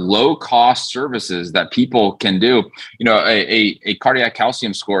these are low cost services that people can do. A cardiac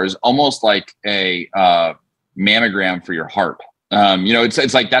calcium score is almost like a mammogram for your heart.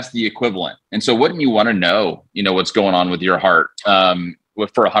 It's like that's the equivalent. And so wouldn't you want to know, what's going on with your heart for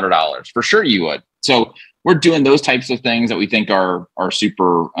 $100? For sure you would. So we're doing those types of things that we think are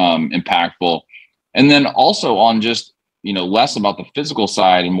super impactful. And then also on just, less about the physical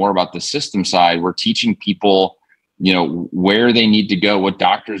side and more about the system side, we're teaching people, where they need to go, what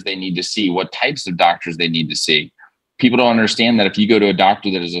doctors they need to see, what types of doctors they need to see. People don't understand that if you go to a doctor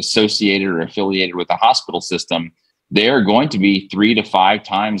that is associated or affiliated with a hospital system, they are going to be 3 to 5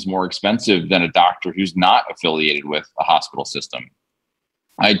 times more expensive than a doctor who's not affiliated with a hospital system.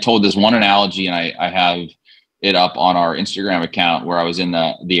 I told this one analogy, and I have it up on our Instagram account, where I was in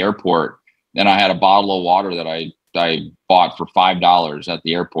the airport and I had a bottle of water that I bought for $5 at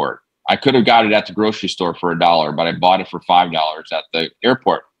the airport. I could have got it at the grocery store for $1, but I bought it for $5 at the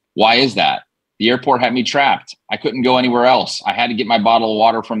airport. Why is that? The airport had me trapped. I couldn't go anywhere else. I had to get my bottle of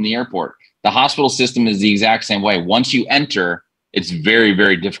water from the airport. The hospital system is the exact same way. Once you enter, it's very,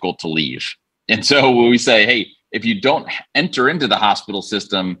 very difficult to leave. And so when we say, hey, if you don't enter into the hospital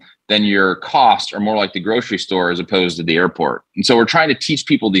system, then your costs are more like the grocery store as opposed to the airport. And so we're trying to teach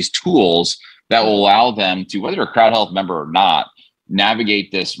people these tools that will allow them to, whether a Crowdhealth member or not,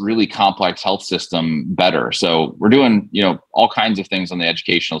 navigate this really complex health system better. So we're doing, all kinds of things on the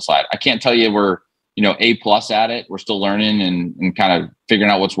educational side. I can't tell you we're, A+ at it. We're still learning and kind of figuring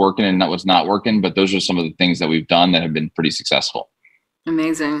out what's working and what's not working. But those are some of the things that we've done that have been pretty successful.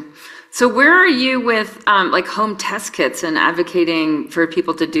 Amazing. So where are you with like home test kits and advocating for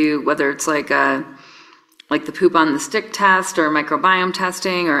people to do, whether it's like the poop on the stick test or microbiome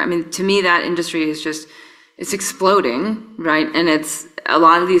testing, or, to me, that industry is just, it's exploding, right? And a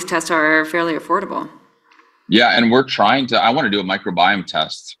lot of these tests are fairly affordable. Yeah. And I want to do a microbiome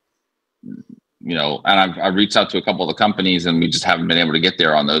test, and I've reached out to a couple of the companies and we just haven't been able to get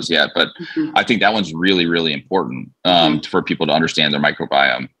there on those yet. But I think that one's really, really important for people to understand their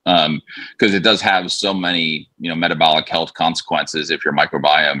microbiome, because it does have so many, metabolic health consequences if your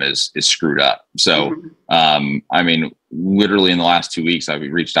microbiome is screwed up. So, literally in the last 2 weeks, I've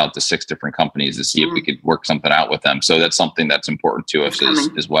reached out to 6 different companies to see if we could work something out with them. So that's something that's important to us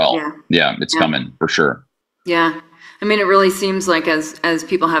as well. Yeah, it's coming for sure. Yeah. It really seems like as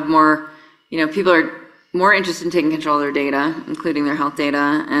people have more, people are more interested in taking control of their data, including their health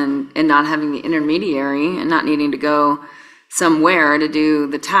data, and not having the intermediary and not needing to go somewhere to do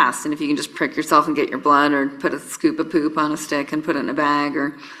the test. And if you can just prick yourself and get your blood, or put a scoop of poop on a stick and put it in a bag,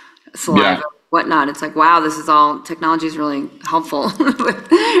 or saliva, whatnot, it's like, wow, this is all, technology is really helpful with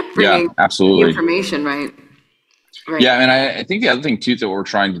bringing absolutely information, right? Yeah. And I think the other thing too that we're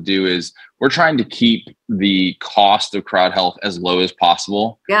trying to do is we're trying to keep the cost of Crowdhealth as low as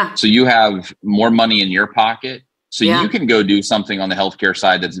possible. Yeah. So you have more money in your pocket, so you can go do something on the healthcare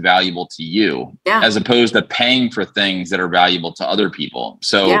side that's valuable to you, as opposed to paying for things that are valuable to other people.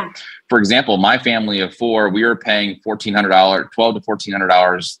 So for example, my family of 4, we were paying $1,400, $1,200 to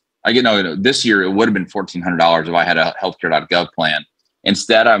 $1,400. This year it would have been $1,400 if I had a healthcare.gov plan.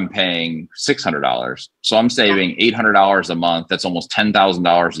 Instead, I'm paying $600. So I'm saving $800 a month. That's almost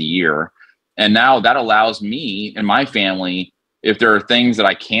 $10,000 a year. And now that allows me and my family, if there are things that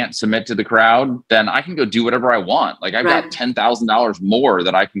I can't submit to the crowd, then I can go do whatever I want. Like I've got $10,000 more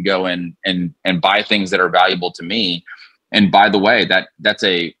that I can go and buy things that are valuable to me. And by the way, that's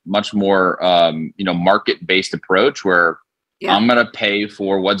a much more market-based approach where I'm going to pay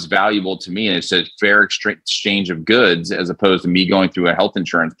for what's valuable to me. And it's a fair exchange of goods, as opposed to me going through a health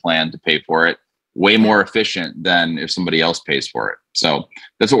insurance plan to pay for it. Way more efficient than if somebody else pays for it. So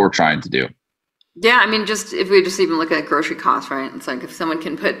that's what we're trying to do. Yeah. Just if we just even look at grocery costs, right? It's like if someone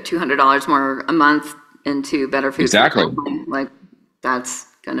can put $200 more a month into better food, like that's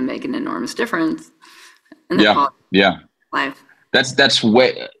going to make an enormous difference in the quality of life.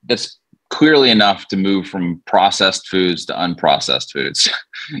 That's clearly enough to move from processed foods to unprocessed foods,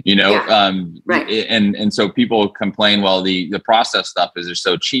 And so people complain, well, the processed stuff is just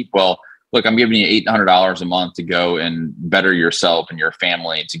so cheap. Well, look, I'm giving you $800 a month to go and better yourself and your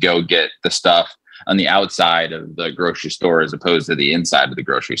family, to go get the stuff on the outside of the grocery store as opposed to the inside of the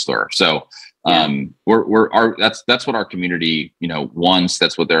grocery store. So that's what our community, wants.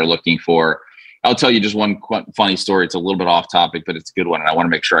 That's what they're looking for. I'll tell you just one funny story. It's a little bit off topic, but it's a good one. And I want to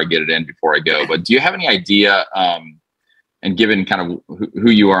make sure I get it in before I go. But do you have any idea, and given kind of who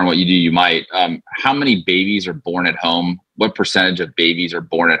you are and what you do, you might, how many babies are born at home? What percentage of babies are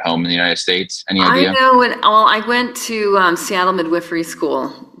born at home in the United States? Any idea? I know. Well, I went to Seattle Midwifery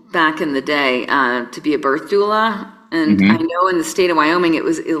School back in the day to be a birth doula. And I know in the state of Wyoming, it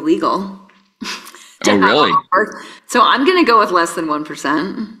was illegal. Oh, really? So I'm going to go with less than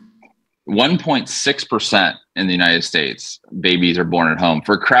 1%. 1.6% in the United States, babies are born at home.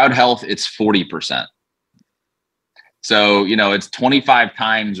 For Crowdhealth, it's 40%. So, it's 25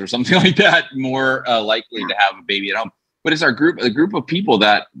 times or something like that more likely to have a baby at home. But it's a group of people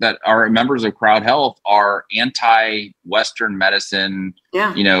that are members of Crowdhealth are anti-Western medicine,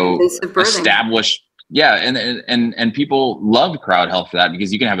 established. Yeah. And people love Crowdhealth for that,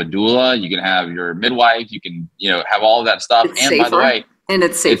 because you can have a doula, you can have your midwife, you can, have all of that stuff. It's safer, by the way, and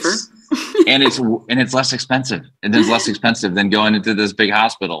it's safer. and it's less expensive. And it's less expensive than going into this big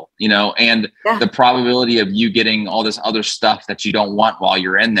hospital, and the probability of you getting all this other stuff that you don't want while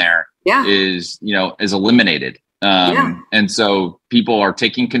you're in there is eliminated. And so people are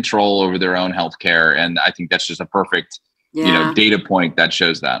taking control over their own healthcare. And I think that's just a perfect, data point that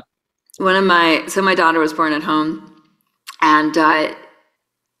shows that. My daughter was born at home, and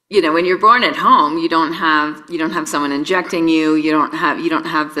when you're born at home, you don't have someone injecting you. You don't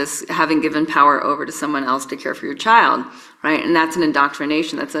have this having given power over to someone else to care for your child, right? And that's an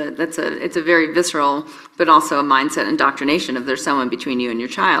indoctrination. It's a very visceral, but also a mindset indoctrination of there's someone between you and your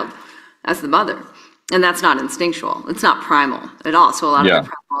child as the mother. And that's not instinctual. It's not primal at all. So a lot of the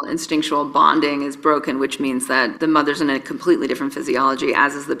primal instinctual bonding is broken, which means that the mother's in a completely different physiology,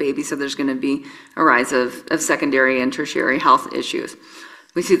 as is the baby. So there's going to be a rise of secondary and tertiary health issues.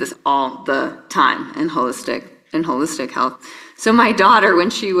 We see this all the time in holistic health. So my daughter, when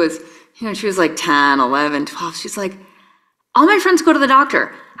she was like 10, 11, 12, she's like, all my friends go to the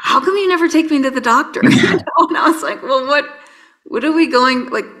doctor. How come you never take me to the doctor? And I was like, well, what are we going,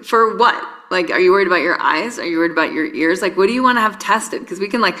 like, for what? Like, are you worried about your eyes? Are you worried about your ears? Like, what do you want to have tested? Because we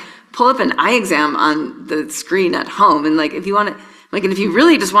can pull up an eye exam on the screen at home. And if you want to, and if you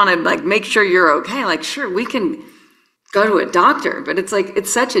really just want to make sure you're okay, sure, we can go to a doctor. But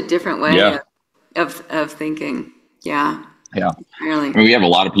it's such a different way of thinking. Yeah. Yeah. Really. We have a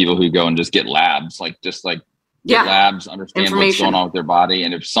lot of people who go and just get labs, get labs, understand what's going on with their body.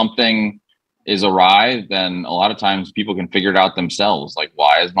 And if something is awry, then a lot of times people can figure it out themselves. Like,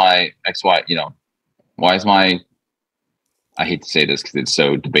 why is my I hate to say this because it's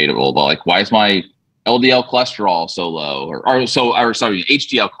so debatable, but why is my LDL cholesterol so low, or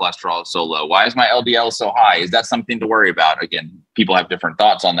HDL cholesterol so low? Why is my LDL so high? Is that something to worry about? Again, people have different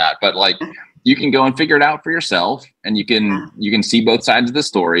thoughts on that, but you can go and figure it out for yourself, and you can see both sides of the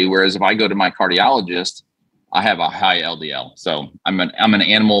story. Whereas if I go to my cardiologist, I have a high LDL. So I'm an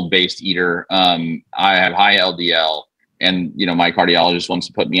animal-based eater. I have high LDL, and my cardiologist wants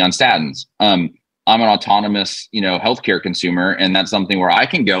to put me on statins. I'm an autonomous, healthcare consumer, and that's something where I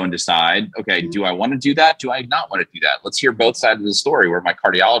can go and decide, okay, do I want to do that? Do I not want to do that? Let's hear both sides of the story, where my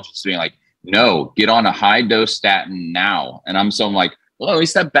cardiologist is being like, no, get on a high dose statin now. And I'm like, well, let me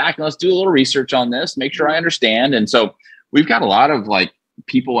step back and let's do a little research on this, make sure I understand. And so we've got a lot of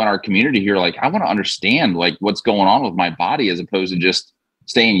people in our community here, I want to understand what's going on with my body, as opposed to just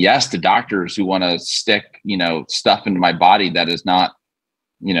saying yes to doctors who want to stick, stuff into my body that is not,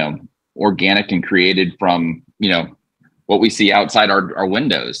 organic and created from, what we see outside our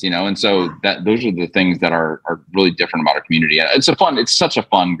windows, and so those are the things that are really different about our community. It's such a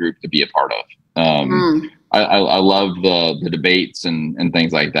fun group to be a part of. I love the debates and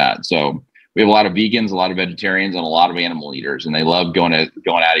things like that. So we have a lot of vegans, a lot of vegetarians, and a lot of animal eaters, and they love going at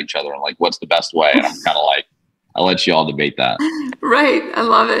each other and what's the best way. And I'm kind of I'll let you all debate that. Right. I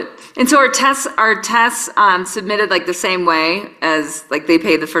love it. And so our tests submitted the same way as they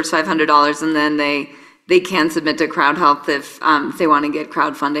pay the first $500, and then they can submit to Crowdhealth if they want to get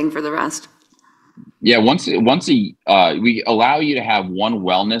crowdfunding for the rest. Yeah. We allow you to have one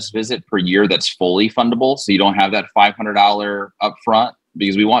wellness visit per year that's fully fundable. So you don't have that $500 upfront,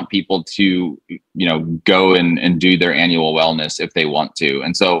 because we want people to, go and do their annual wellness if they want to.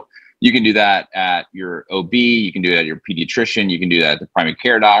 And so you can do that at your OB, you can do it at your pediatrician, you can do that at the primary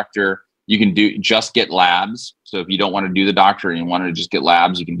care doctor. You can just get labs. So if you don't want to do the doctor and you want to just get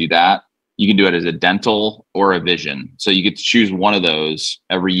labs, you can do that. You can do it as a dental or a vision. So you get to choose one of those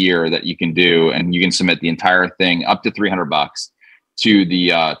every year that you can do, and you can submit the entire thing up to $300 to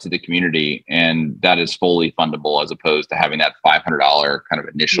the community, and that is fully fundable, as opposed to having that $500 kind of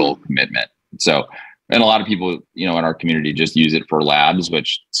initial commitment. So And a lot of people, in our community just use it for labs,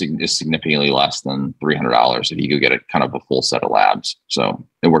 which is significantly less than $300 if you could get a kind of a full set of labs. So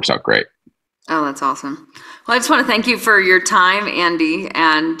it works out great. Oh, that's awesome. Well, I just want to thank you for your time, Andy.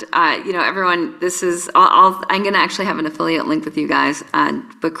 And, everyone, I'm going to actually have an affiliate link with you guys.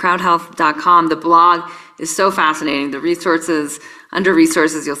 But crowdhealth.com, the blog is so fascinating. The resources, under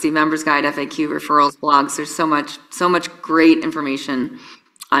resources, you'll see members guide, FAQ, referrals, blogs. There's so much great information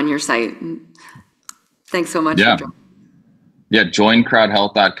on your site. Thanks so much. Yeah. Join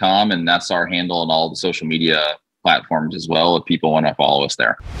crowdhealth.com. And that's our handle on all the social media platforms as well, if people want to follow us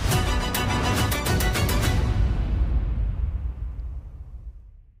there.